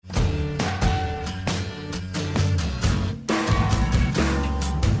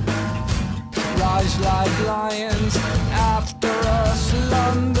like lions after a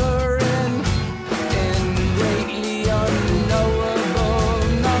slumber in greatly unknowable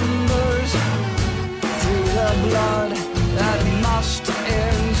numbers through the blood that must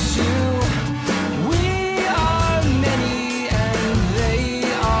ensue. We are many and they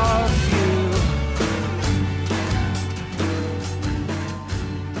are few.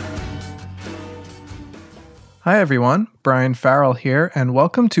 Hi everyone, Brian Farrell here, and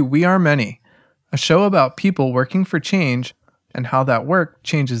welcome to We Are Many, a show about people working for change and how that work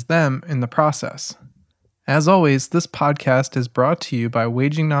changes them in the process. As always, this podcast is brought to you by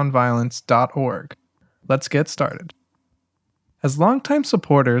WagingNonviolence.org. Let's get started. As longtime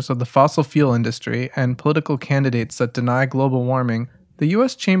supporters of the fossil fuel industry and political candidates that deny global warming, the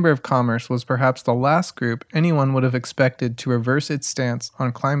U.S. Chamber of Commerce was perhaps the last group anyone would have expected to reverse its stance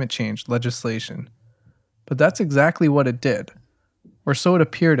on climate change legislation. But that's exactly what it did, or so it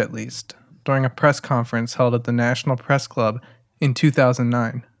appeared at least, during a press conference held at the National Press Club in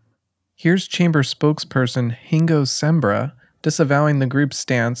 2009. Here's Chamber spokesperson Ringo Sembra disavowing the group's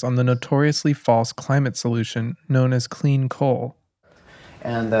stance on the notoriously false climate solution known as clean coal.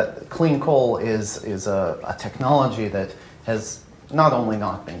 And that clean coal is a technology that has not only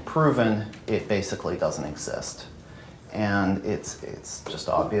not been proven, it basically doesn't exist. And it's just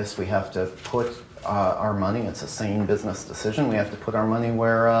obvious we have to put our money, it's a sane business decision, we have to put our money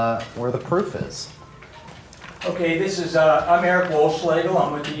where the proof is. Okay, I'm Eric Wolfschlegel.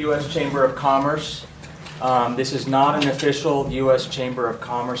 I'm with the U.S. Chamber of Commerce. This is not an official U.S. Chamber of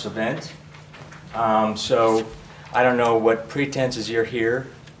Commerce event. So I don't know what pretenses you're here.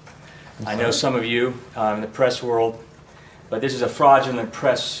 I know some of you in the press world, but this is a fraudulent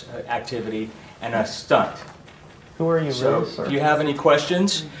press activity and a stunt. Who are you, So really, sir? if you have any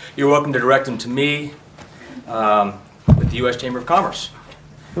questions, you're welcome to direct them to me with the U.S. Chamber of Commerce.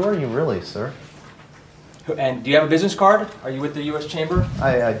 Who are you really, sir? And do you have a business card? Are you with the U.S. Chamber?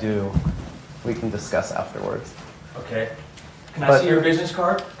 I do. We can discuss afterwards. Okay. Can I But- see your business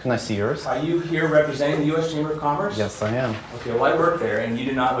card? Can I see yours? Are you here representing the U.S. Chamber of Commerce? Yes, I am. Okay, well, I work there, and you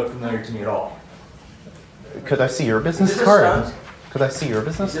do not look familiar to me at all. Could I see your business Is this a card? stunt? Could I see your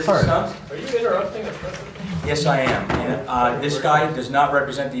business Is this card? a stunt? Are you interrupting the president? Yes, I am. And this guy does not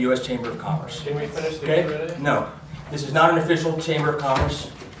represent the U.S. Chamber of Commerce. Can we finish the Okay? already? No. This is not an official Chamber of Commerce.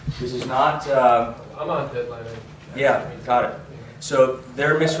 This is not, I'm on deadline. yeah, got it. So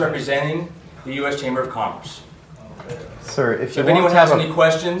they're misrepresenting the U.S. Chamber of Commerce. Sir, if So you if anyone want to has have any a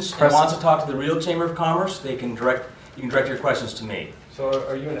questions and press- wants to talk to the real Chamber of Commerce, you can direct your questions to me. So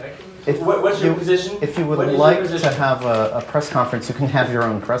are you an activist? If What's your you- position? If you would What is your like to position? have a press conference, you can have your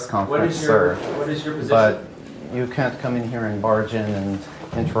own press What conference, is your sir. position? But you can't come in here and barge in and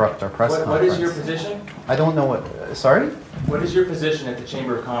interrupt our press What conference. is your position? I don't know what. Sorry? What is your position at the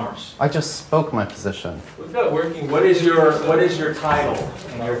Chamber of Commerce? I just spoke my position. We've got working. What is your title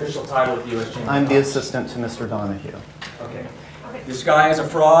and your official title at the U.S. Chamber? I'm of the Commerce? assistant to Mr. Donahue. Okay. This guy is a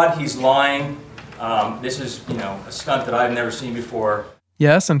fraud. He's lying. This is, a stunt that I've never seen before.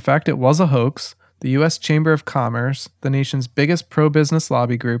 Yes, in fact, it was a hoax. The U.S. Chamber of Commerce, the nation's biggest pro-business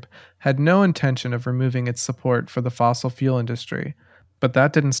lobby group, had no intention of removing its support for the fossil fuel industry, but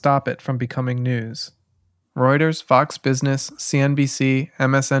that didn't stop it from becoming news. Reuters, Fox Business, CNBC,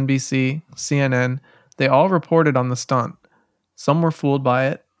 MSNBC, CNN, they all reported on the stunt. Some were fooled by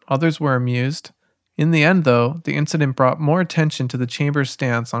it, others were amused. In the end, though, the incident brought more attention to the Chamber's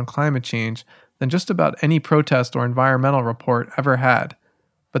stance on climate change than just about any protest or environmental report ever had.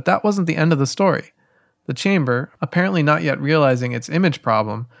 But that wasn't the end of the story. The Chamber, apparently not yet realizing its image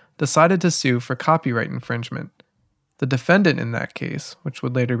problem, decided to sue for copyright infringement. The defendant in that case, which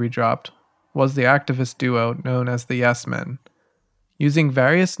would later be dropped, was the activist duo known as the Yes Men. Using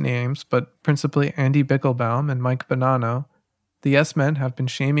various names, but principally Andy Bichlbaum and Mike Bonanno, the Yes Men have been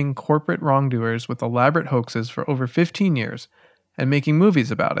shaming corporate wrongdoers with elaborate hoaxes for over 15 years and making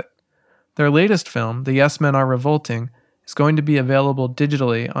movies about it. Their latest film, The Yes Men Are Revolting, is going to be available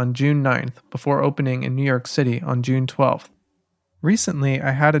digitally on June 9th before opening in New York City on June 12th. Recently,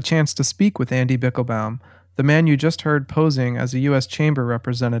 I had a chance to speak with Andy Bichlbaum, the man you just heard posing as a U.S. Chamber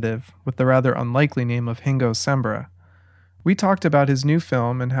representative with the rather unlikely name of Ringo Sembra. We talked about his new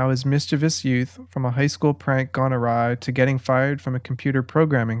film and how his mischievous youth, from a high school prank gone awry to getting fired from a computer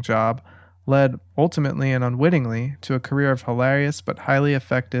programming job, led, ultimately and unwittingly, to a career of hilarious but highly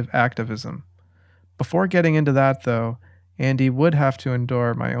effective activism. Before getting into that, though, Andy would have to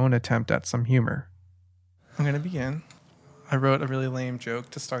endure my own attempt at some humor. I'm going to begin. I wrote a really lame joke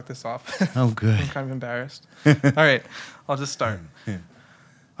to start this off. Oh, good. I'm kind of embarrassed. All right, I'll just start.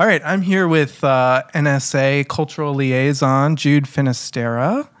 All right, I'm here with NSA Cultural Liaison Jude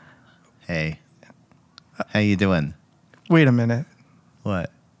Finisterra. Hey. How you doing? Wait a minute.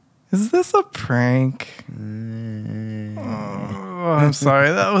 What? Is this a prank? Oh, I'm sorry.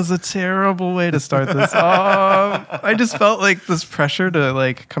 That was a terrible way to start this off. I just felt like this pressure to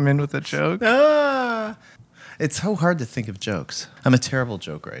like come in with a joke. Ah, it's so hard to think of jokes. I'm a terrible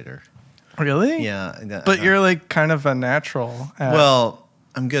joke writer. Really? Yeah. But you're like kind of a natural. Well,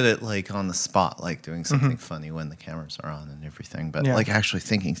 I'm good at like on the spot, like doing something funny when the cameras are on and everything. But Yeah. like actually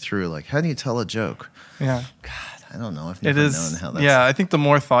thinking through, like, how do you tell a joke? Yeah. God, I don't know. I've It never known is. how that's. Yeah. I think the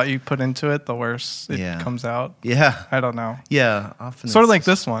more thought you put into it, the worse it Yeah. comes out. Yeah. I don't know. Yeah. Often. Sort of it's like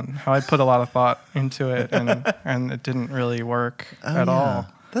just- this one, how I put a lot of thought into it and it didn't really work Oh, at yeah. all.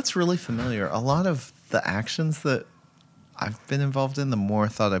 That's really familiar. A lot of the actions that I've been involved in, the more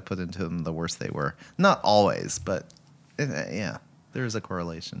thought I put into them, the worse they were. Not always, but yeah, there is a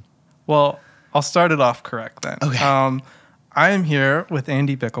correlation. Well, I'll start it off correct then. Okay. I am here with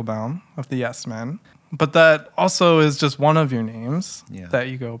Andy Bickelbaum of the Yes Men, but that also is just one of your names Yeah. that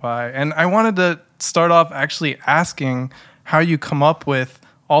you go by. And I wanted to start off actually asking how you come up with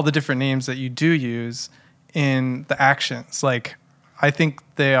all the different names that you do use in the actions. Like, I think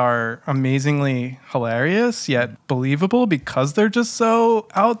they are amazingly hilarious yet believable because they're just so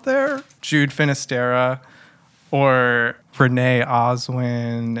out there. Jude Finisterra or Renee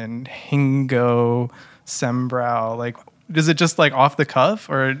Oswin and Hingo Sembrow. Like, is it just like off the cuff,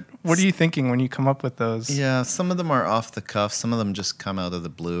 or what are you thinking when you come up with those? Yeah, some of them are off the cuff. Some of them just come out of the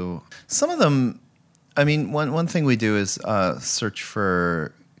blue. Some of them, I mean, one thing we do is search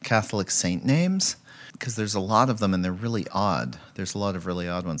for Catholic saint names because there's a lot of them and they're really odd. There's a lot of really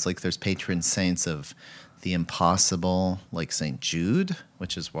odd ones. Like there's patron saints of the impossible, like St. Jude,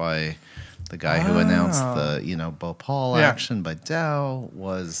 which is why the guy who announced the, Bhopal Yeah. action by Dow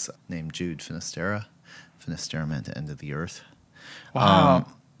was named Jude Finisterra. Finisterra meant end of the earth. Wow.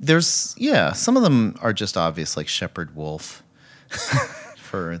 Some of them are just obvious, like Shepherd Wolf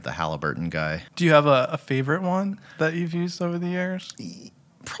for the Halliburton guy. Do you have a favorite one that you've used over the years?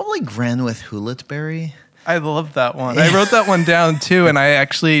 Probably Granwith Hewlettberry. I love that one. I wrote that one down too, and I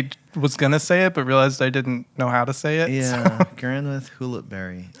actually was going to say it, but realized I didn't know how to say it. Yeah, Granwith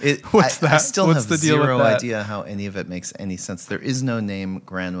Hewlettberry. What's I that? still What's have the deal with zero that? idea how any of it makes any sense. There is no name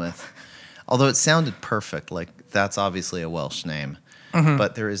Granwith, although it sounded perfect. Like that's obviously a Welsh name,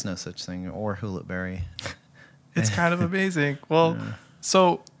 but there is no such thing. Or Hewlettberry. It's kind of amazing. Well,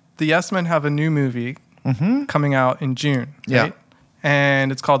 so the Yes Men have a new movie coming out in June, Yeah. right?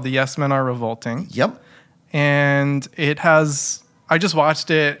 And it's called The Yes Men Are Revolting. Yep. And it has, I just watched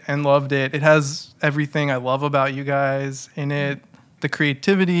it and loved it. It has everything I love about you guys in it, the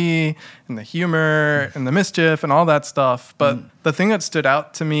creativity and the humor and the mischief and all that stuff. But the thing that stood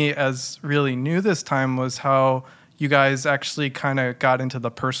out to me as really new this time was how you guys actually kind of got into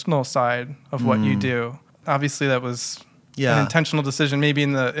the personal side of what you do. Obviously that was Yeah. an intentional decision maybe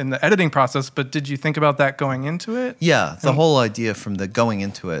in the editing process, but did you think about that going into it? Yeah, the whole idea from the going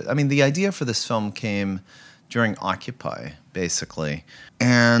into it. I mean, the idea for this film came during Occupy, basically.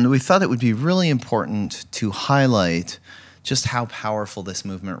 And we thought it would be really important to highlight just how powerful this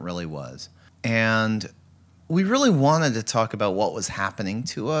movement really was. And we really wanted to talk about what was happening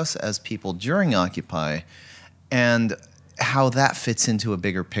to us as people during Occupy and how that fits into a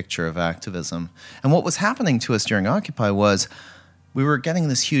bigger picture of activism. And what was happening to us during Occupy was we were getting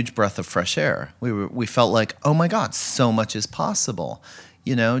this huge breath of fresh air. We felt like, oh my God, so much is possible.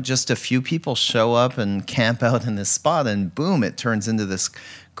 You know, just a few people show up and camp out in this spot and boom, it turns into this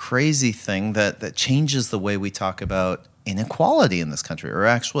crazy thing that changes the way we talk about inequality in this country, or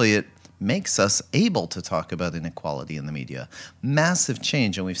actually it makes us able to talk about inequality in the media. Massive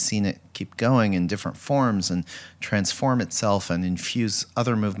change, and we've seen it keep going in different forms and transform itself and infuse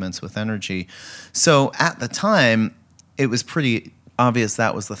other movements with energy. So at the time, it was pretty obvious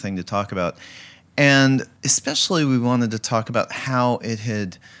that was the thing to talk about. And especially we wanted to talk about how it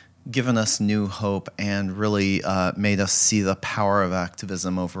had given us new hope and really made us see the power of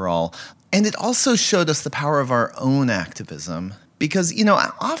activism overall. And it also showed us the power of our own activism. Because, you know,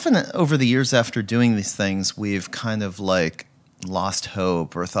 often over the years after doing these things, we've kind of like lost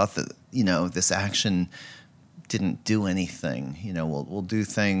hope or thought that, you know, this action didn't do anything. You know, we'll do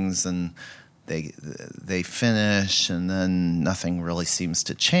things and they finish and then nothing really seems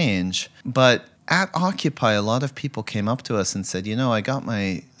to change. But at Occupy, a lot of people came up to us and said, you know, I got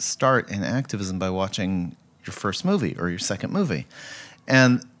my start in activism by watching your first movie or your second movie.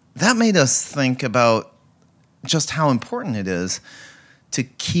 And that made us think about just how important it is to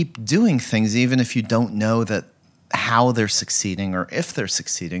keep doing things even if you don't know that how they're succeeding or if they're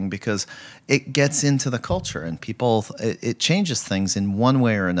succeeding, because it gets into the culture and people, it changes things in one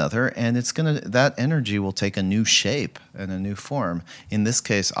way or another, and that energy will take a new shape and a new form. In this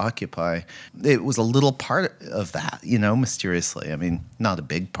case, Occupy, it was a little part of that, mysteriously. I mean, not a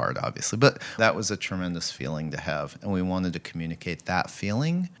big part, obviously, but that was a tremendous feeling to have, and we wanted to communicate that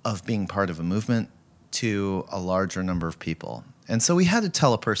feeling of being part of a movement to a larger number of people. And so we had to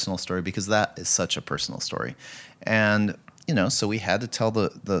tell a personal story because that is such a personal story. And, so we had to tell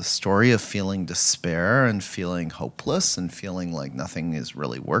the story of feeling despair and feeling hopeless and feeling like nothing is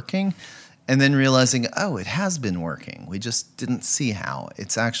really working. And then realizing, it has been working. We just didn't see how.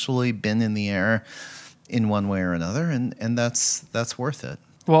 It's actually been in the air in one way or another, and that's worth it.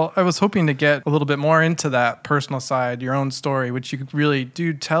 Well, I was hoping to get a little bit more into that personal side, your own story, which you really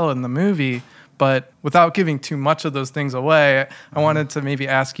do tell in the movie. But without giving too much of those things away, I wanted to maybe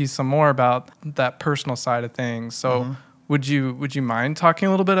ask you some more about that personal side of things. So would you mind talking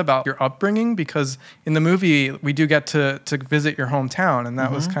a little bit about your upbringing? Because in the movie, we do get to visit your hometown, and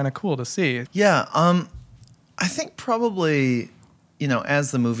that was kind of cool to see. Yeah, I think probably, as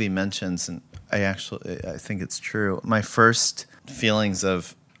the movie mentions, and I think it's true, my first feelings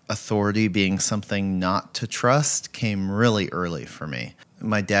of authority being something not to trust came really early for me.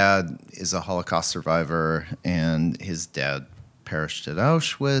 My dad is a Holocaust survivor, and his dad perished at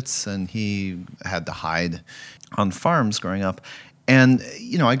Auschwitz, and he had to hide on farms growing up. And,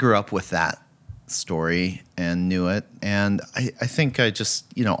 I grew up with that story and knew it. And I think I just,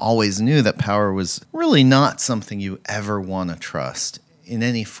 always knew that power was really not something you ever want to trust in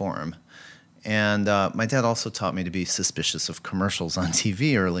any form. And my dad also taught me to be suspicious of commercials on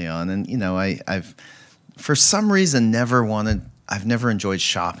TV early on. And, I've, for some reason, I've never enjoyed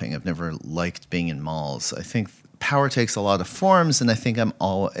shopping. I've never liked being in malls. I think power takes a lot of forms, and I think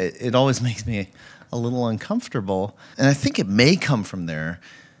it always makes me a little uncomfortable. And I think it may come from there.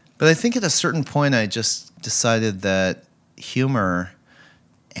 But I think at a certain point, I just decided that humor,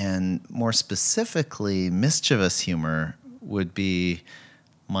 and more specifically, mischievous humor, would be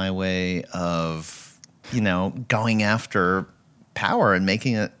my way of, going after power and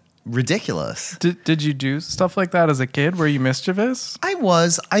making it ridiculous. Did you do stuff like that as a kid? Were you mischievous?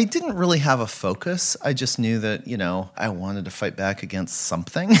 I didn't really have a focus. I just knew that, I wanted to fight back against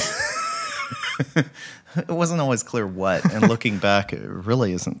something. It wasn't always clear what. And looking back, it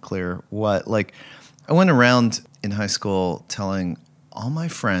really isn't clear what. Like, I went around in high school telling all my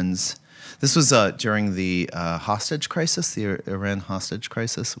friends. This was during the hostage crisis, the Iran hostage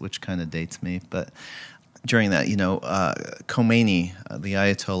crisis, which kind of dates me. But during that, Khomeini, the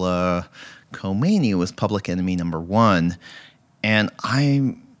Ayatollah Khomeini was public enemy number one. And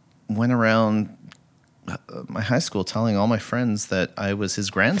I went around my high school telling all my friends that I was his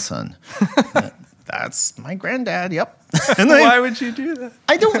grandson. That's my granddad, yep. And Why would you do that?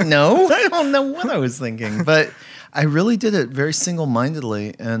 I don't know. I don't know what I was thinking. But I really did it very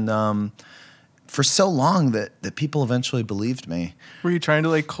single-mindedly. And for so long that people eventually believed me. Were you trying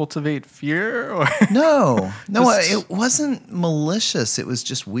to cultivate fear? Or No, it wasn't malicious. It was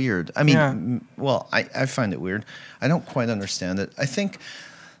just weird. I mean, Well, I find it weird. I don't quite understand it. I think,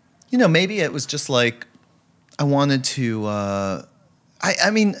 maybe it was just like I wanted to,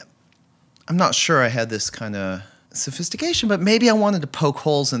 I mean, I'm not sure I had this kind of sophistication, but maybe I wanted to poke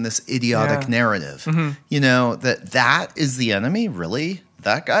holes in this idiotic narrative. That is the enemy, really?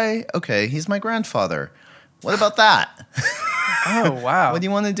 That guy? Okay, he's my grandfather. What about that? Oh, wow. What do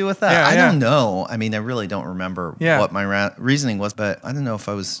you want to do with that? I don't know. I mean, I really don't remember what my reasoning was, but I don't know if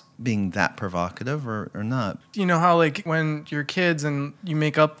I was being that provocative or not. You know how when you're kids and you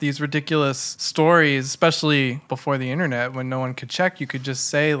make up these ridiculous stories, especially before the internet, when no one could check, you could just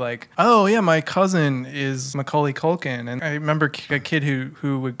say oh yeah, my cousin is Macaulay Culkin. And I remember a kid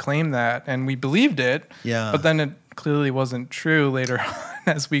who would claim that, and we believed it. Yeah. But then it clearly wasn't true later on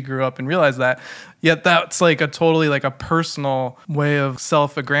as we grew up and realized that. Yet that's a totally a personal way of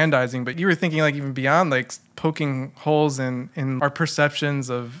self-aggrandizing. But you were thinking even beyond poking holes in our perceptions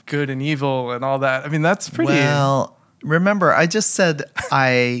of good and evil and all that. I mean, that's pretty... Well, remember, I just said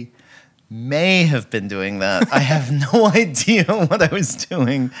I may have been doing that. I have no idea what I was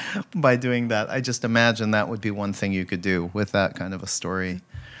doing by doing that. I just imagine that would be one thing you could do with that kind of a story.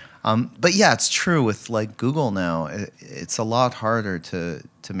 But yeah, it's true with Google now. It's a lot harder to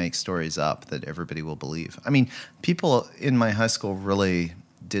make stories up that everybody will believe. I mean, people in my high school really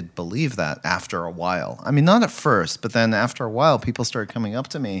did believe that after a while. I mean, not at first, but then after a while, people started coming up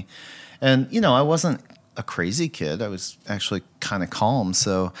to me. And, I wasn't a crazy kid. I was actually kind of calm,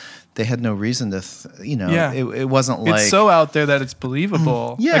 so they had no reason to, Yeah. it wasn't like It's so out there that it's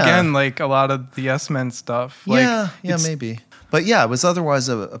believable. Yeah. Again, like a lot of the Yes Men stuff. Like, yeah, it's- maybe. But yeah, I was otherwise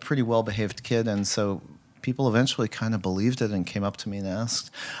a pretty well-behaved kid, and so people eventually kind of believed it and came up to me and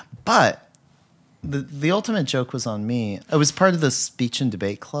asked. But the ultimate joke was on me. I was part of the speech and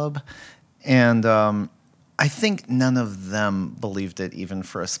debate club, and I think none of them believed it even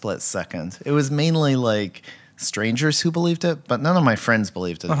for a split second. It was mainly like strangers who believed it, but none of my friends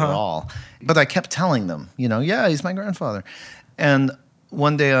believed it at all. But I kept telling them, yeah, he's my grandfather. And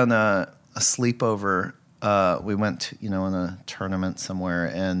one day on a sleepover, we went, in a tournament somewhere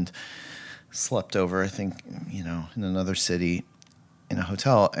and slept over, I think, in another city in a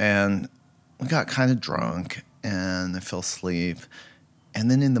hotel. And we got kind of drunk and I fell asleep. And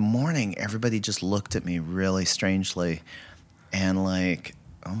then in the morning, everybody just looked at me really strangely and like,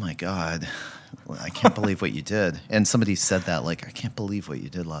 oh my God, I can't believe what you did. And somebody said that, like, I can't believe what you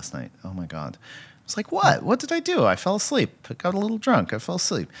did last night. Oh my God. I was like, what? What did I do? I fell asleep. I got a little drunk. I fell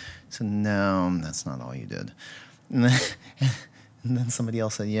asleep. I said, no, that's not all you did. And then somebody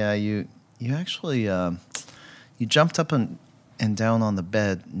else said, yeah, you actually, you jumped up and down on the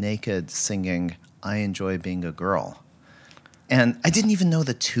bed naked singing, I Enjoy Being a Girl. And I didn't even know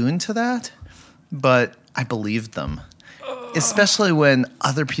the tune to that, but I believed them. Especially when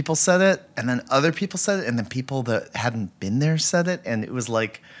other people said it, and then other people said it, and then people that hadn't been there said it. And it was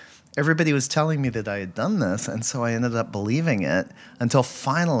like everybody was telling me that I had done this, and so I ended up believing it until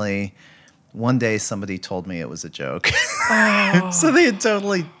finally one day somebody told me it was a joke. So they had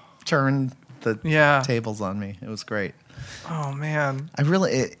totally turned the tables on me. It was great. Oh, man.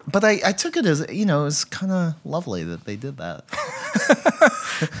 But I took it as, it was kind of lovely that they did that.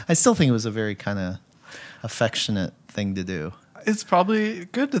 I still think it was a very kind of affectionate thing to do. It's probably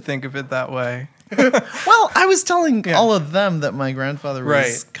good to think of it that way. Well, I was telling all of them that my grandfather was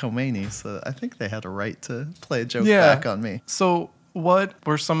Right. Khomeini, so I think they had a right to play a joke back on me. So what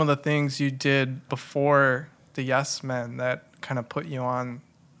were some of the things you did before the Yes Men that kind of put you on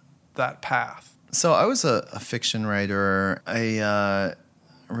that path? So I was a fiction writer. I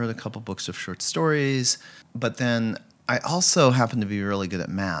wrote a couple books of short stories, but then I also happened to be really good at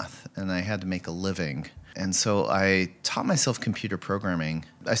math, and I had to make a living. And so I taught myself computer programming.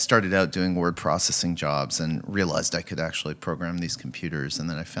 I started out doing word processing jobs and realized I could actually program these computers, and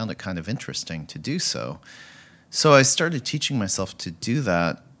then I found it kind of interesting to do so. So I started teaching myself to do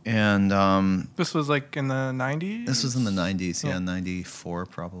that, and This was like in the 90s? this was in the 90s, 94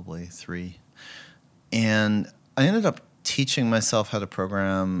 probably, 3. And I ended up teaching myself how to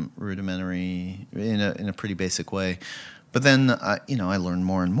program rudimentary in a pretty basic way. But then, I learned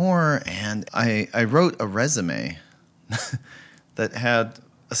more and more, and I wrote a resume that had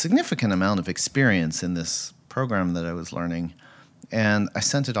a significant amount of experience in this program that I was learning. And I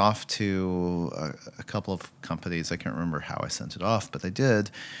sent it off to a couple of companies. I can't remember how I sent it off, but I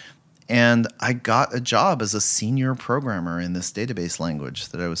did. And I got a job as a senior programmer in this database language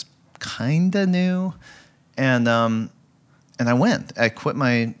that I was kind of new. And I went. I quit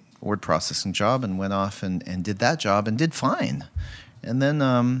my word processing job and went off and did that job and did fine. And then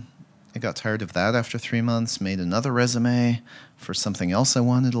I got tired of that after 3 months, made another resume for something else I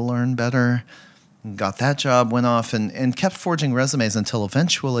wanted to learn better, got that job, went off and kept forging resumes until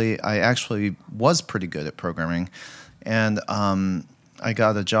eventually I actually was pretty good at programming. And I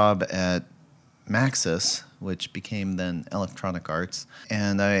got a job at Maxis, which became then Electronic Arts.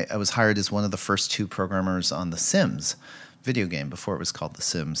 And I was hired as one of the first 2 programmers on The Sims video game. Before it was called The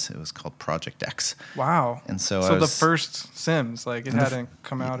Sims, it was called Project X. Wow. And so the first Sims, like it hadn't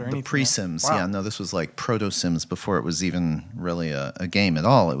come out or anything. The pre-Sims, Wow. yeah. No, this was like proto-Sims before it was even really a game at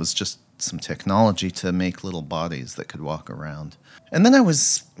all. It was just some technology to make little bodies that could walk around. And then I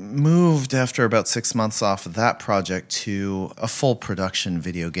was moved after about 6 months off of that project to a full production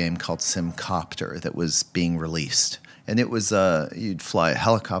video game called Simcopter that was being released. And it was, you'd fly a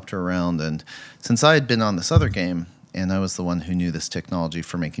helicopter around. And since I had been on this other game, and I was the one who knew this technology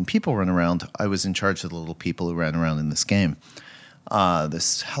for making people run around, I was in charge of the little people who ran around in this game,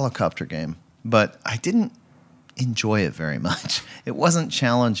 this helicopter game. But I didn't enjoy it very much. It wasn't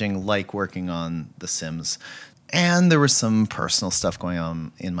challenging like working on The Sims. And there was some personal stuff going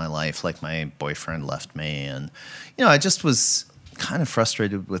on in my life, like my boyfriend left me. And, I just was kind of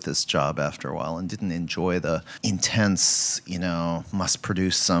frustrated with this job after a while and didn't enjoy the intense, must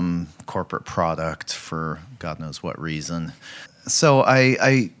produce some corporate product for God knows what reason. So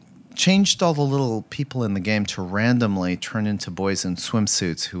I changed all the little people in the game to randomly turn into boys in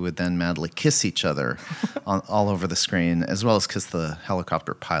swimsuits who would then madly kiss each other all over the screen, as well as kiss the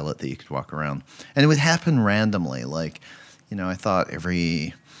helicopter pilot that you could walk around. And it would happen randomly. Like, I thought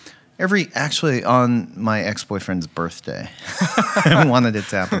actually on my ex-boyfriend's birthday, I wanted it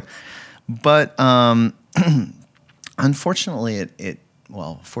to happen. But unfortunately,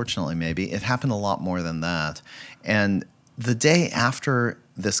 fortunately maybe, it happened a lot more than that. And the day after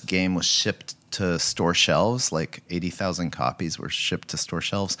this game was shipped to store shelves, like 80,000 copies were shipped to store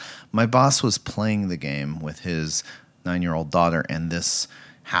shelves, my boss was playing the game with his 9-year-old daughter, and this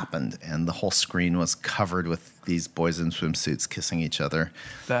happened, and the whole screen was covered with these boys in swimsuits kissing each other.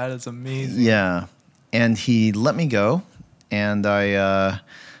 That is amazing. Yeah. And he let me go, and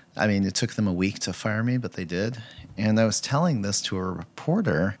it took them a week to fire me, but they did. And I was telling this to a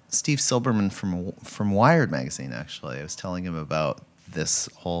reporter, Steve Silberman from Wired magazine, actually. I was telling him about this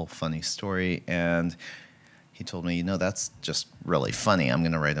whole funny story, and he told me, that's just really funny. I'm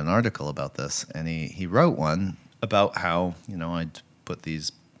going to write an article about this. And he wrote one about how, I'd put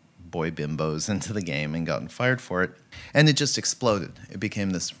these boy bimbos into the game and gotten fired for it. And it just exploded. It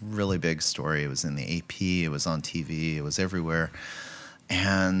became this really big story. It was in the AP, it was on TV, it was everywhere.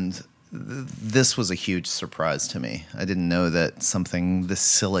 And this was a huge surprise to me. I didn't know that something this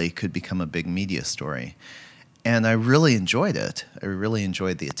silly could become a big media story. And I really enjoyed it. I really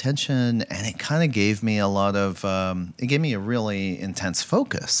enjoyed the attention, and it kind of gave me it gave me a really intense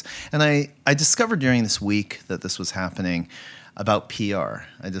focus. And I discovered during this week that this was happening about PR.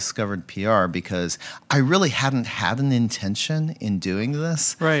 I discovered PR because I really hadn't had an intention in doing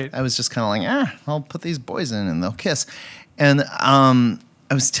this. Right. I was just kind of like, I'll put these boys in and they'll kiss. And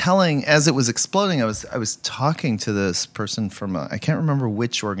I was telling, as it was exploding, I was talking to this person from I can't remember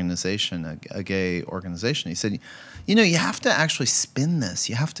which organization, a gay organization. He said, you have to actually spin this.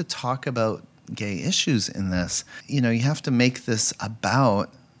 You have to talk about gay issues in this. You have to make this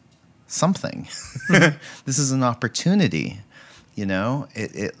about something. This is an opportunity.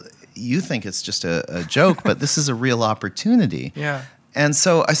 You think it's just a joke, but this is a real opportunity. Yeah. And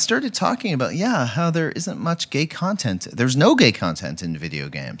so I started talking about, how there isn't much gay content. There's no gay content in video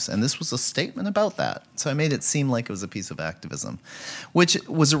games. And this was a statement about that. So I made it seem like it was a piece of activism, which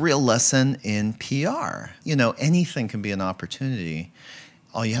was a real lesson in PR. Anything can be an opportunity.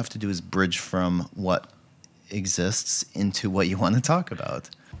 All you have to do is bridge from what exists into what you want to talk about.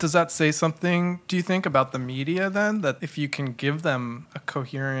 Does that say something, do you think, about the media then? That if you can give them a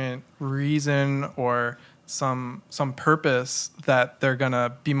coherent reason or some purpose, that they're going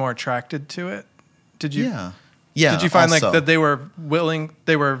to be more attracted to it? Did you Did you find also, that they were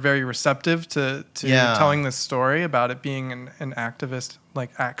very receptive to telling this story about it being an activist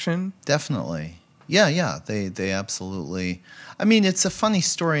action? Definitely. Yeah, they absolutely. I mean, it's a funny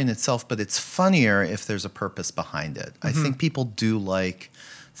story in itself, but it's funnier if there's a purpose behind it. Mm-hmm. I think people do like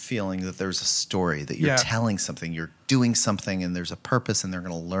feeling that there's a story, that you're telling something, you're doing something, and there's a purpose, and they're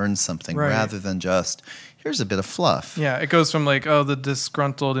going to learn something, rather than just, here's a bit of fluff. Yeah, it goes from the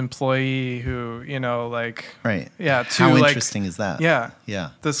disgruntled employee who, Right. Yeah, to how interesting is that? Yeah.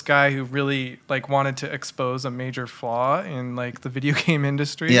 This guy who really wanted to expose a major flaw in the video game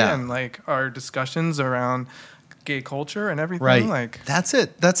industry and our discussions around gay culture and everything. Right. That's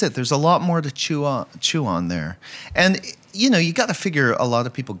it. There's a lot more to chew on there. And you got to figure a lot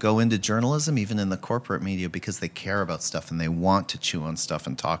of people go into journalism, even in the corporate media, because they care about stuff and they want to chew on stuff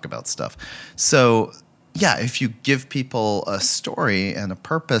and talk about stuff. So, yeah, if you give people a story and a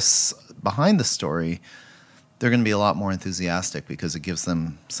purpose behind the story, they're going to be a lot more enthusiastic because it gives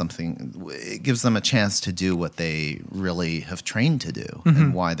them something. It gives them a chance to do what they really have trained to do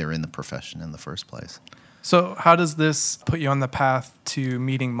and why they're in the profession in the first place. So how does this put you on the path to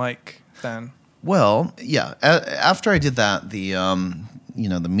meeting Mike then? Well, yeah. After I did that, the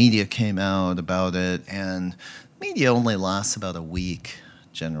media came out about it, and media only lasts about a week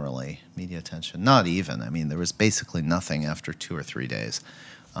generally. Media attention, not even. I mean, there was basically nothing after 2 or 3 days.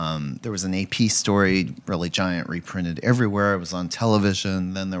 There was an AP story, really giant, reprinted everywhere. It was on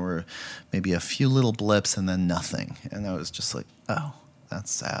television. Then there were maybe a few little blips, and then nothing. And I was just like, oh,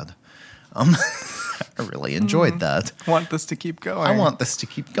 that's sad. I really enjoyed that. I want this to keep going. I want this to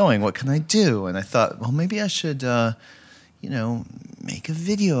keep going. What can I do? And I thought, well, maybe I should, make a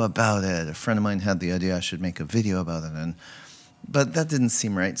video about it. A friend of mine had the idea I should make a video about it, but that didn't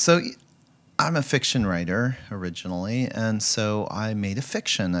seem right. So I'm a fiction writer originally, and so I made a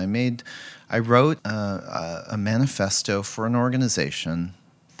fiction. I wrote a manifesto for an organization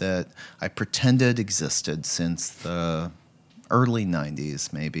that I pretended existed since the early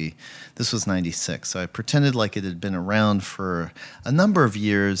 90s, maybe. This was 96. So I pretended like it had been around for a number of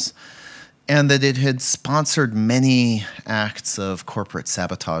years and that it had sponsored many acts of corporate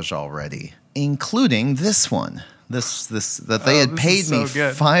sabotage already, including this one. This that they had paid me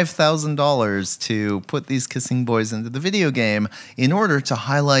 $5,000 to put these kissing boys into the video game in order to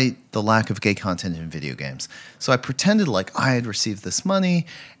highlight the lack of gay content in video games. So I pretended like I had received this money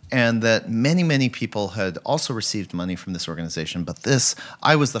and that many, many people had also received money from this organization. But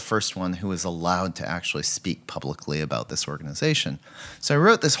I was the first one who was allowed to actually speak publicly about this organization. So I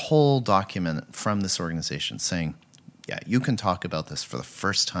wrote this whole document from this organization saying, yeah, you can talk about this for the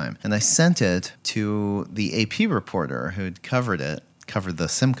first time. And I sent it to the AP reporter who had covered the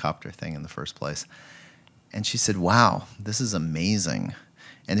Simcopter thing in the first place. And she said, wow, this is amazing.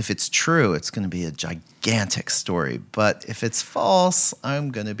 And if it's true, it's going to be a gigantic story. But if it's false,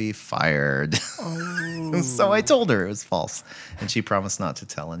 I'm going to be fired. Oh. So I told her it was false. And she promised not to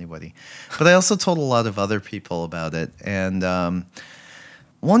tell anybody. But I also told a lot of other people about it. And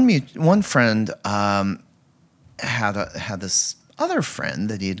one friend had this other friend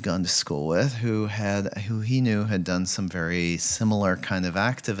that he had gone to school with who he knew had done some very similar kind of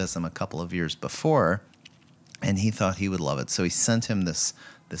activism a couple of years before, and he thought he would love it. So he sent him this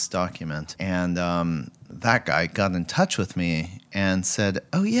document, and that guy got in touch with me and said,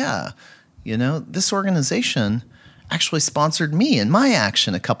 oh yeah, this organization actually sponsored me in my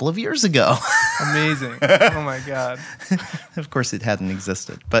action a couple of years ago. Amazing. Oh my God. Of course, it hadn't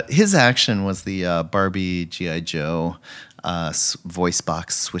existed. But his action was the Barbie G.I. Joe voice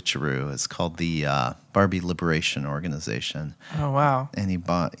box switcheroo. It's called the Barbie Liberation Organization. Oh, wow. And he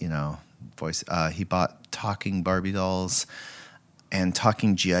bought, he bought talking Barbie dolls and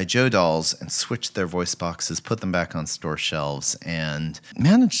talking G.I. Joe dolls and switched their voice boxes, put them back on store shelves, and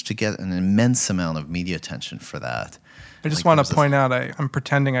managed to get an immense amount of media attention for that. I just want to point out, I'm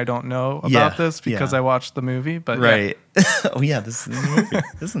pretending I don't know about this because I watched the movie. But right. Oh, yeah, this is in the movie,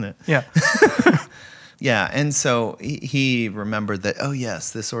 isn't it? Yeah. Yeah, and so he remembered that, oh,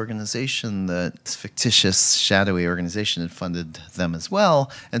 yes, this organization, this fictitious, shadowy organization had funded them as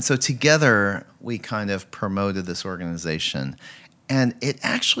well. And so together, we kind of promoted this organization. And it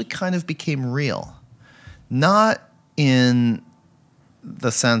actually kind of became real. Not in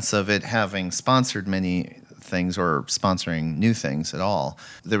the sense of it having sponsored many things or sponsoring new things at all.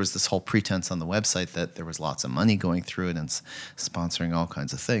 There was this whole pretense on the website that there was lots of money going through it and sponsoring all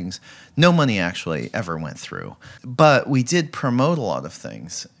kinds of things. No money actually ever went through. But we did promote a lot of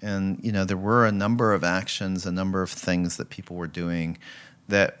things. And, there were a number of actions, a number of things that people were doing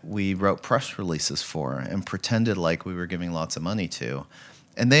that we wrote press releases for and pretended like we were giving lots of money to.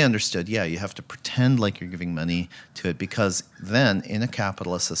 And they understood, you have to pretend like you're giving money to it because then in a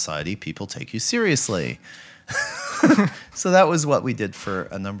capitalist society, people take you seriously. So that was what we did for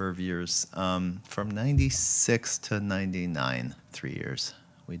a number of years. From 96 to 99, 3 years,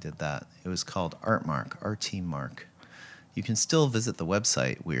 we did that. It was called Artmark, RTMark. You can still visit the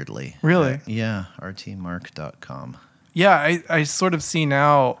website, weirdly. Really? Yeah, rtmark.com. Yeah, I sort of see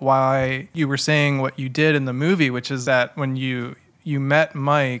now why you were saying what you did in the movie, which is that when you met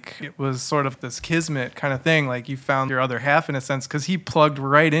Mike, it was sort of this kismet kind of thing. Like you found your other half in a sense because he plugged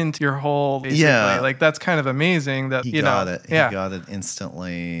right into your whole, basically. Yeah. Like that's kind of amazing that, He got it. He got it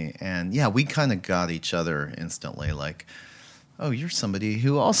instantly. And we kind of got each other instantly. Like, oh, you're somebody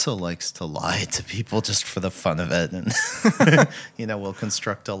who also likes to lie to people just for the fun of it. And, we'll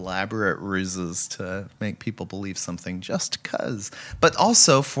construct elaborate ruses to make people believe something just because. But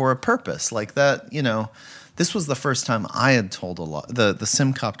also for a purpose like that, this was the first time I had told a lie. The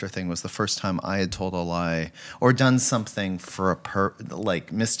Simcopter thing was the first time I had told a lie or done something for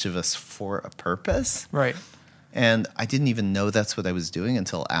mischievous for a purpose. Right. And I didn't even know that's what I was doing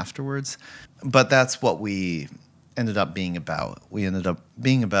until afterwards. But that's what we ended up being about. We ended up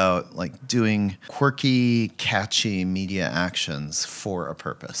being about doing quirky, catchy media actions for a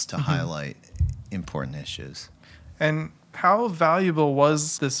purpose to highlight important issues. And how valuable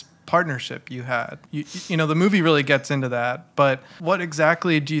was this partnership you had? The movie really gets into that, but what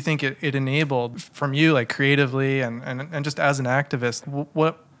exactly do you think it enabled from you, like creatively and just as an activist?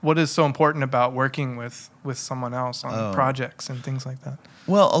 What is so important about working with someone else on projects and things like that?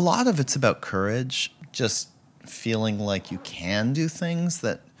 Well, a lot of it's about courage, just feeling like you can do things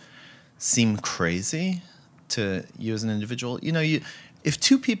that seem crazy to you as an individual. If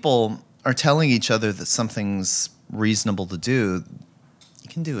two people are telling each other that something's reasonable to do, you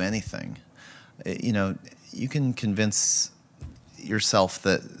can do anything. You can convince yourself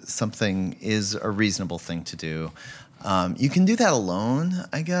that something is a reasonable thing to do. You can do that alone,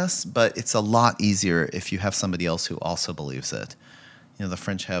 I guess, but it's a lot easier if you have somebody else who also believes it. You know, the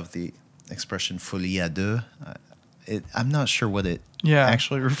French have the expression folie à deux. I'm not sure what it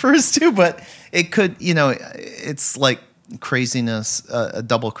actually refers to, but it could, you know, it's like craziness, a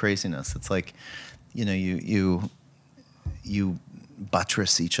double craziness. It's like, you know, you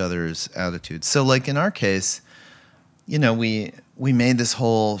buttress each other's attitudes. So like in our case, you know, we made this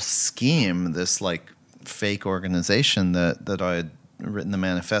whole scheme, this like fake organization that I had written the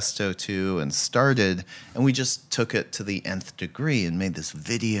manifesto to and started, and we just took it to the nth degree and made this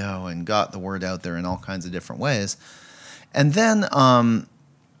video and got the word out there in all kinds of different ways. And then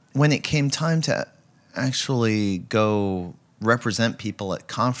when it came time to actually go represent people at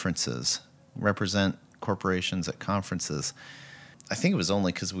conferences, represent corporations at conferences, I think it was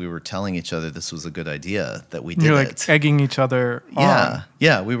only because we were telling each other this was a good idea that we did You're it. like egging each other on.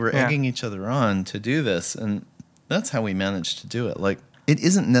 Yeah, we were egging each other on to do this, and that's how we managed to do it. Like, it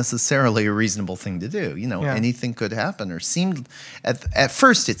isn't necessarily a reasonable thing to do. You know, anything could happen, or seemed at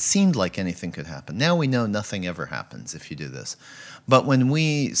first it seemed like anything could happen. Now we know nothing ever happens if you do this. But when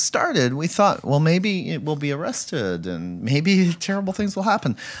we started, we thought, well, maybe it will be arrested, and maybe terrible things will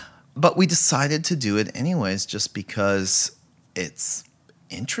happen. But we decided to do it anyways, just because it's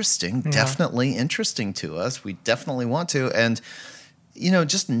interesting, definitely interesting to us. We definitely want to. And, you know,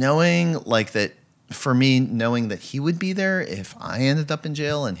 just knowing like that, for me, knowing that he would be there if I ended up in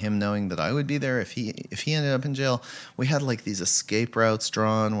jail, and him knowing that I would be there if he ended up in jail, we had like these escape routes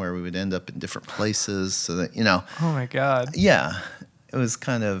drawn where we would end up in different places so that, you know. Oh my God. Yeah. It was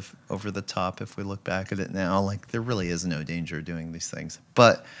kind of over the top if we look back at it now. Like, there really is no danger doing these things.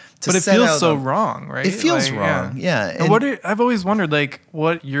 But it feels so wrong, right? It feels like, wrong, yeah. And I've always wondered, like,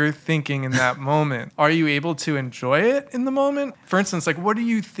 what you're thinking in that moment. Are you able to enjoy it in the moment? For instance, like, what are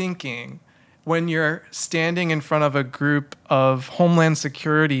you thinking when you're standing in front of a group of Homeland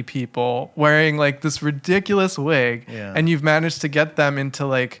Security people wearing, like, this ridiculous wig, and you've managed to get them into,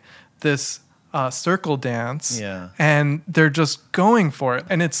 like, this circle dance, and they're just going for it,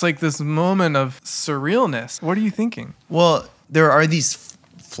 and it's like this moment of surrealness. What are you thinking? Well, there are these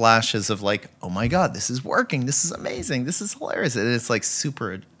flashes of like, oh my God, this is working, this is amazing, this is hilarious, and it's like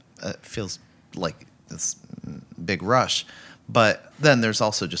super, feels like this big rush. But then there's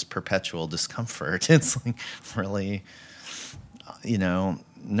also just perpetual discomfort. It's like really, you know,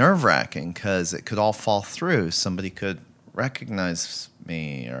 nerve-wracking because it could all fall through. Somebody could recognize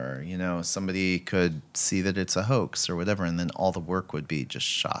me, or, you know, somebody could see that it's a hoax or whatever, and then all the work would be just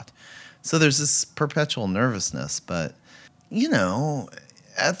shot. So there's this perpetual nervousness. But, you know,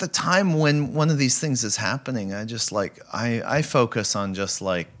 at the time when one of these things is happening, I just like, I focus on just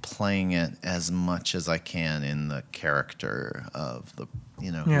like playing it as much as I can in the character of the,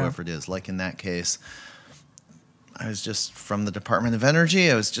 you know, whoever it is. Like in that case, I was just from the Department of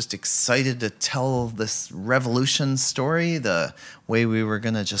Energy. I was just excited to tell this revolution story, the way we were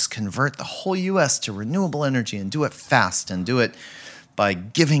going to just convert the whole U.S. to renewable energy and do it fast and do it by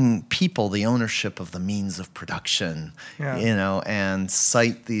giving people the ownership of the means of production, you know, and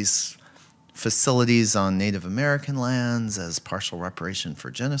cite these facilities on Native American lands as partial reparation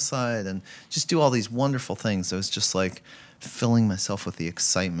for genocide, and just do all these wonderful things. I was just like filling myself with the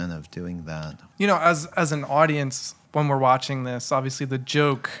excitement of doing that. You know, as an audience, when we're watching this, obviously the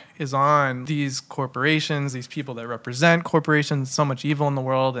joke is on these corporations, these people that represent corporations, so much evil in the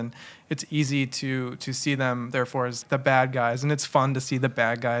world, and it's easy to see them, therefore, as the bad guys. And it's fun to see the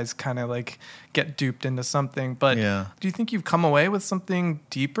bad guys kind of like get duped into something. But do you think you've come away with something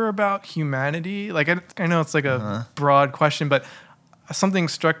deeper about humanity? Like, I know it's like a broad question, but something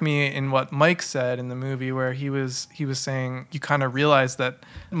struck me in what Mike said in the movie, where he was saying you kind of realize that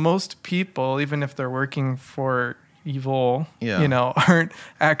most people, even if they're working for evil, you know, aren't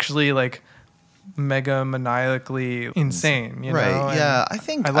actually like mega maniacally insane, you know? Yeah, I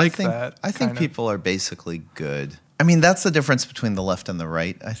think people are basically good. I mean, that's the difference between the left and the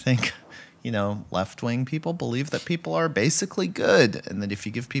right, I think. You know, left-wing people believe that people are basically good, and that if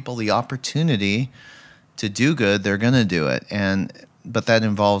you give people the opportunity to do good, they're going to do it. But that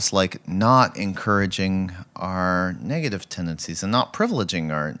involves like not encouraging our negative tendencies and not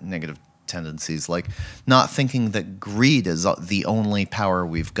privileging our negative tendencies, like not thinking that greed is the only power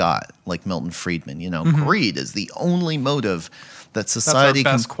we've got, like Milton Friedman, you know, greed is the only motive that society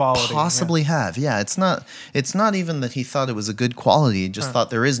can possibly have. Yeah, it's not even that he thought it was a good quality, he just thought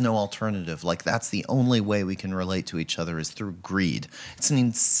there is no alternative. Like, that's the only way we can relate to each other is through greed. It's an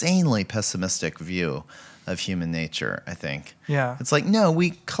insanely pessimistic view of human nature, I think. Yeah. It's like, no,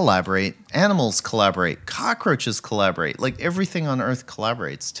 we collaborate. Animals collaborate. Cockroaches collaborate. Like, everything on Earth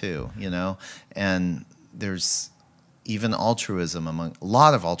collaborates too, you know? And there's even altruism a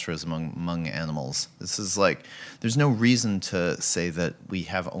lot of altruism among animals. This is like, there's no reason to say that we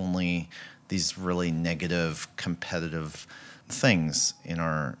have only these really negative, competitive things in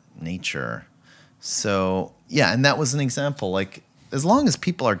our nature. So, yeah, and that was an example. Like, as long as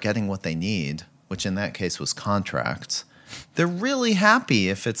people are getting what they need, which in that case was contracts, they're really happy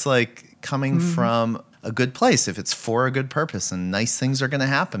if it's like coming from a good place, if it's for a good purpose, and nice things are going to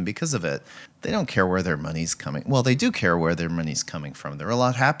happen because of it. They don't care where their money's coming. Well, they do care where their money's coming from. They're a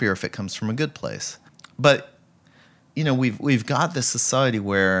lot happier if it comes from a good place. But, you know, we've got this society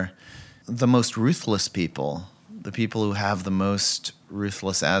where the most ruthless people, the people who have the most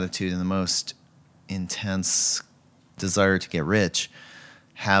ruthless attitude and the most intense desire to get rich,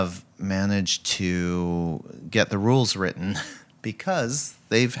 have managed to get the rules written because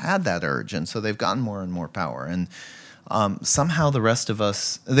they've had that urge, and so they've gotten more and more power. And somehow the rest of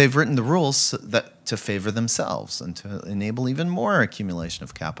us, they've written the rules that to favor themselves and to enable even more accumulation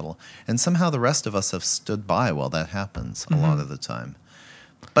of capital. And somehow the rest of us have stood by while that happens a lot of the time.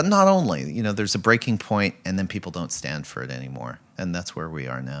 But not only, you know, there's a breaking point, and then people don't stand for it anymore. And that's where we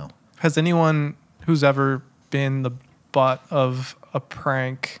are now. Has anyone who's ever been the butt of a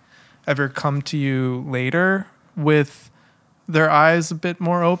prank ever come to you later with their eyes a bit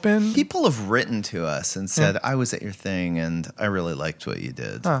more open? People have written to us and said, I was at your thing and I really liked what you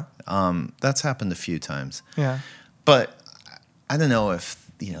did. Huh. That's happened a few times. Yeah. But I don't know if,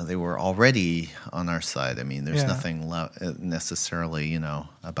 you know, they were already on our side. I mean, there's nothing necessarily, you know,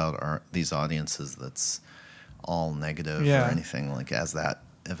 about these audiences that's all negative or anything like as that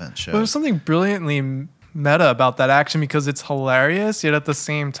event shows. But there's something brilliantly meta about that action because it's hilarious, yet at the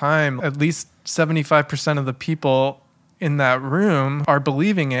same time, at least 75% of the people in that room are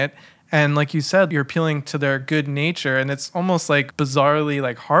believing it. And like you said, you're appealing to their good nature, and it's almost like bizarrely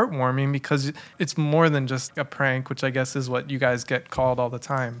like heartwarming because it's more than just a prank, which I guess is what you guys get called all the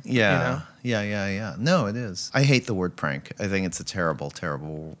time. Yeah, you know? Yeah. No, it is. I hate the word prank. I think it's a terrible,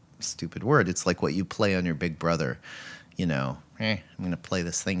 terrible, stupid word. It's like what you play on your big brother. You know, I'm going to play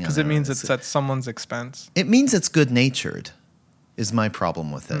this thing. Because it means it's at someone's expense. It means it's good-natured, is my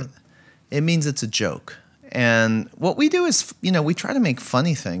problem with it. It means it's a joke. And what we do is, you know, we try to make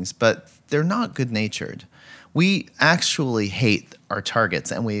funny things, but they're not good-natured. We actually hate our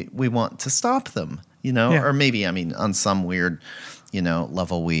targets, and we want to stop them, you know? Or maybe, I mean, on some weird, you know,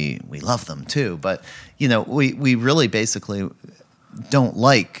 level, we love them too. But, you know, we really basically don't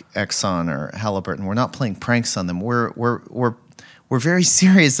like Exxon or Halliburton. We're not playing pranks on them. We're very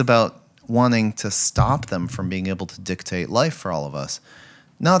serious about wanting to stop them from being able to dictate life for all of us.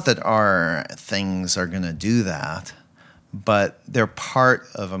 Not that our things are going to do that, but they're part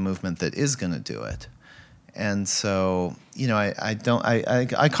of a movement that is going to do it. And so, you know,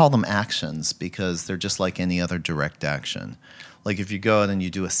 I call them actions because they're just like any other direct action. Like if you go out and you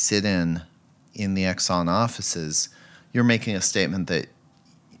do a sit-in in the Exxon offices, you're making a statement that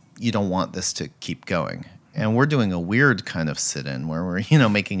you don't want this to keep going. And we're doing a weird kind of sit-in where we're, you know,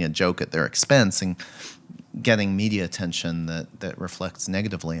 making a joke at their expense and getting media attention that reflects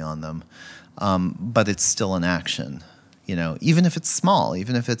negatively on them. But it's still an action, you know, even if it's small,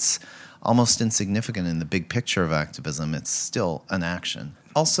 even if it's almost insignificant in the big picture of activism, it's still an action.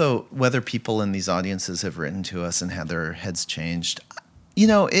 Also, whether people in these audiences have written to us and had their heads changed, you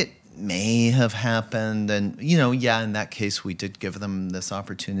know, it may have happened. And, you know, in that case, we did give them this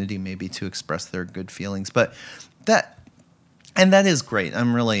opportunity maybe to express their good feelings. But that is great.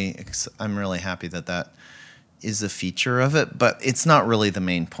 I'm really happy that is a feature of it, but it's not really the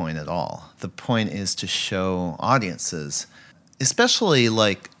main point at all. The point is to show audiences, especially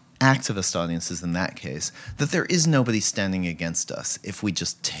like activist audiences in that case, that there is nobody standing against us if we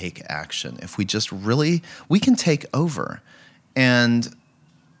just take action. If we just we can take over. And,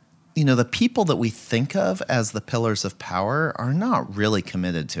 you know, the people that we think of as the pillars of power are not really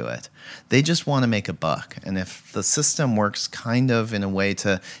committed to it. They just want to make a buck. And if the system works kind of in a way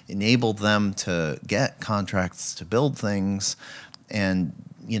to enable them to get contracts to build things and,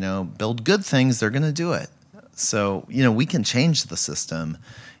 you know, build good things, they're going to do it. So, you know, we can change the system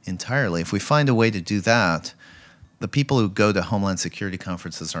entirely. If we find a way to do that, the people who go to Homeland Security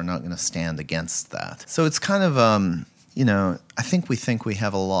conferences are not going to stand against that. So it's kind of, you know, I think we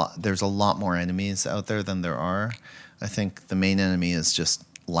have there's a lot more enemies out there than there are. I think the main enemy is just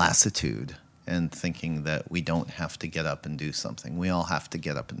lassitude and thinking that we don't have to get up and do something. We all have to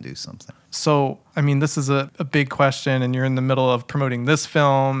get up and do something. So, I mean, this is a big question, and you're in the middle of promoting this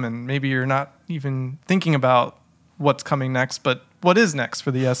film, and maybe you're not even thinking about what's coming next, but what is next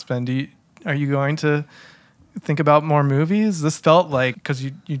for the ESPN? Are you going to think about more movies? This felt like, because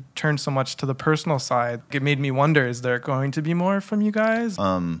you turned so much to the personal side, it made me wonder, is there going to be more from you guys?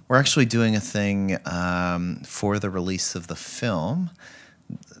 We're actually doing a thing for the release of the film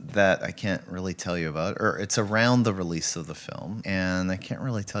that I can't really tell you about, or it's around the release of the film, and I can't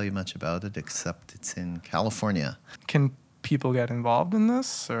really tell you much about it except it's in California. Can people get involved in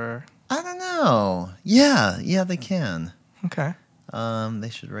this, or? I don't know. Yeah, they can. Okay. They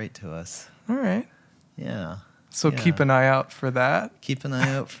should write to us. All right. Yeah. So Yeah. keep an eye out for that. Keep an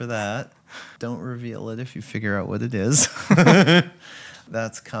eye out for that. Don't reveal it if you figure out what it is.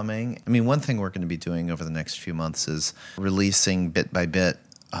 That's coming. I mean, one thing we're going to be doing over the next few months is releasing bit by bit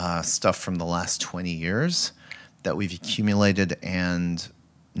stuff from the last 20 years that we've accumulated and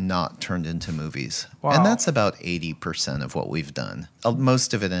not turned into movies. Wow. And that's about 80% of what we've done.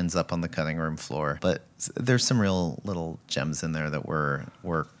 Most of it ends up on the cutting room floor, but there's some real little gems in there that we're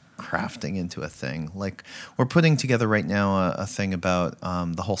crafting into a thing. Like, we're putting together right now a thing about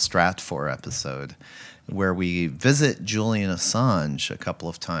the whole Stratfor episode, where we visit Julian Assange a couple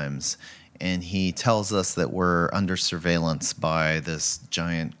of times, and he tells us that we're under surveillance by this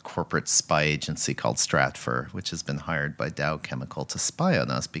giant corporate spy agency called Stratfor, which has been hired by Dow Chemical to spy on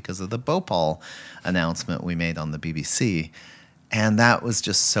us because of the Bhopal announcement we made on the BBC. And that was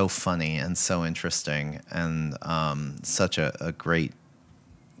just so funny and so interesting, and such a great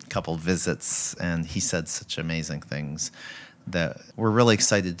couple visits, and he said such amazing things that we're really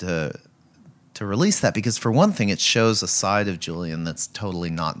excited to release that, because for one thing, it shows a side of Julian that's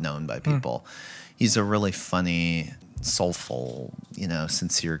totally not known by people. He's a really funny, soulful,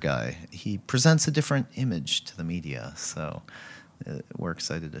 sincere guy. He presents a different image to the media, so we're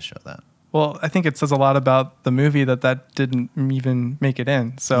excited to show that. Well, I think it says a lot about the movie that didn't even make it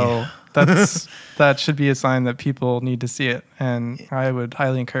in. So that should be a sign that people need to see it. And I would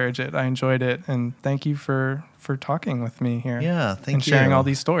highly encourage it. I enjoyed it. And thank you for talking with me here. Yeah, thank you. And sharing all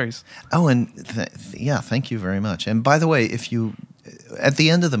these stories. Oh, and thank you very much. And by the way, at the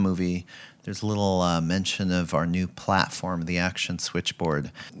end of the movie, there's a little mention of our new platform, the Action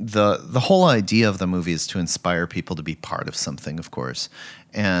Switchboard. The whole idea of the movie is to inspire people to be part of something, of course.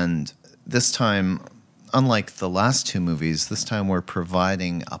 And this time, unlike the last two movies, this time we're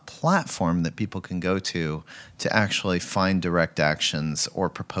providing a platform that people can go to actually find direct actions or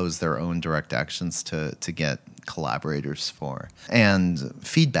propose their own direct actions to get collaborators for and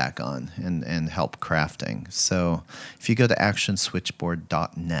feedback on and help crafting. So if you go to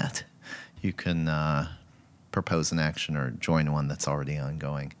actionswitchboard.net, you can propose an action or join one that's already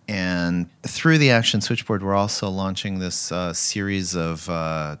ongoing. And through the Action Switchboard, we're also launching this series of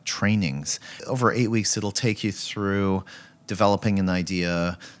trainings. Over 8 weeks, it'll take you through developing an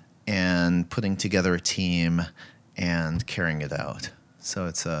idea and putting together a team and carrying it out. So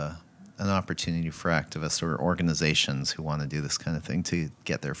it's an opportunity for activists or organizations who want to do this kind of thing to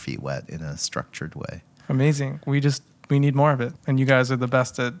get their feet wet in a structured way. Amazing. We need more of it. And you guys are the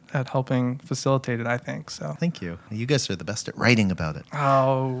best at helping facilitate it, I think. So Thank you. You guys are the best at writing about it.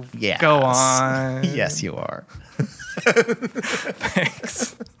 Oh, Yes. Go on. Yes, you are.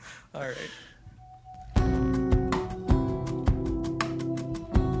 Thanks. All right.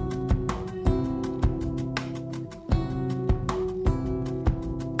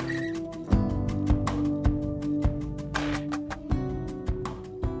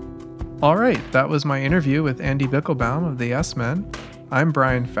 All right, that was my interview with Andy Bickelbaum of the Yes Men. I'm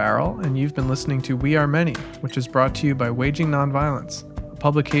Brian Farrell, and you've been listening to We Are Many, which is brought to you by Waging Nonviolence, a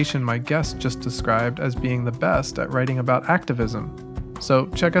publication my guest just described as being the best at writing about activism. So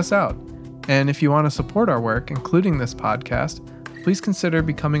check us out. And if you want to support our work, including this podcast, please consider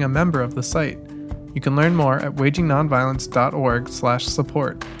becoming a member of the site. You can learn more at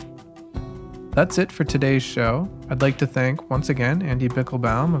wagingnonviolence.org/support. That's it for today's show. I'd like to thank, once again, Andy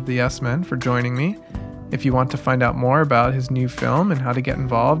Bickelbaum of the Yes Men for joining me. If you want to find out more about his new film and how to get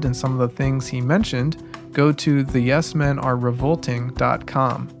involved in some of the things he mentioned, go to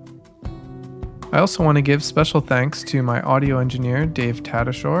theyesmenarerevolting.com. I also want to give special thanks to my audio engineer, Dave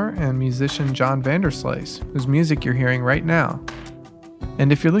Tadashore, and musician John Vanderslice, whose music you're hearing right now.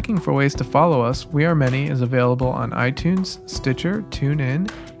 And if you're looking for ways to follow us, We Are Many is available on iTunes, Stitcher, TuneIn,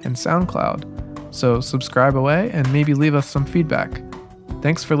 and SoundCloud. So subscribe away and maybe leave us some feedback.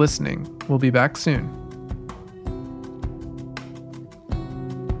 Thanks for listening. We'll be back soon.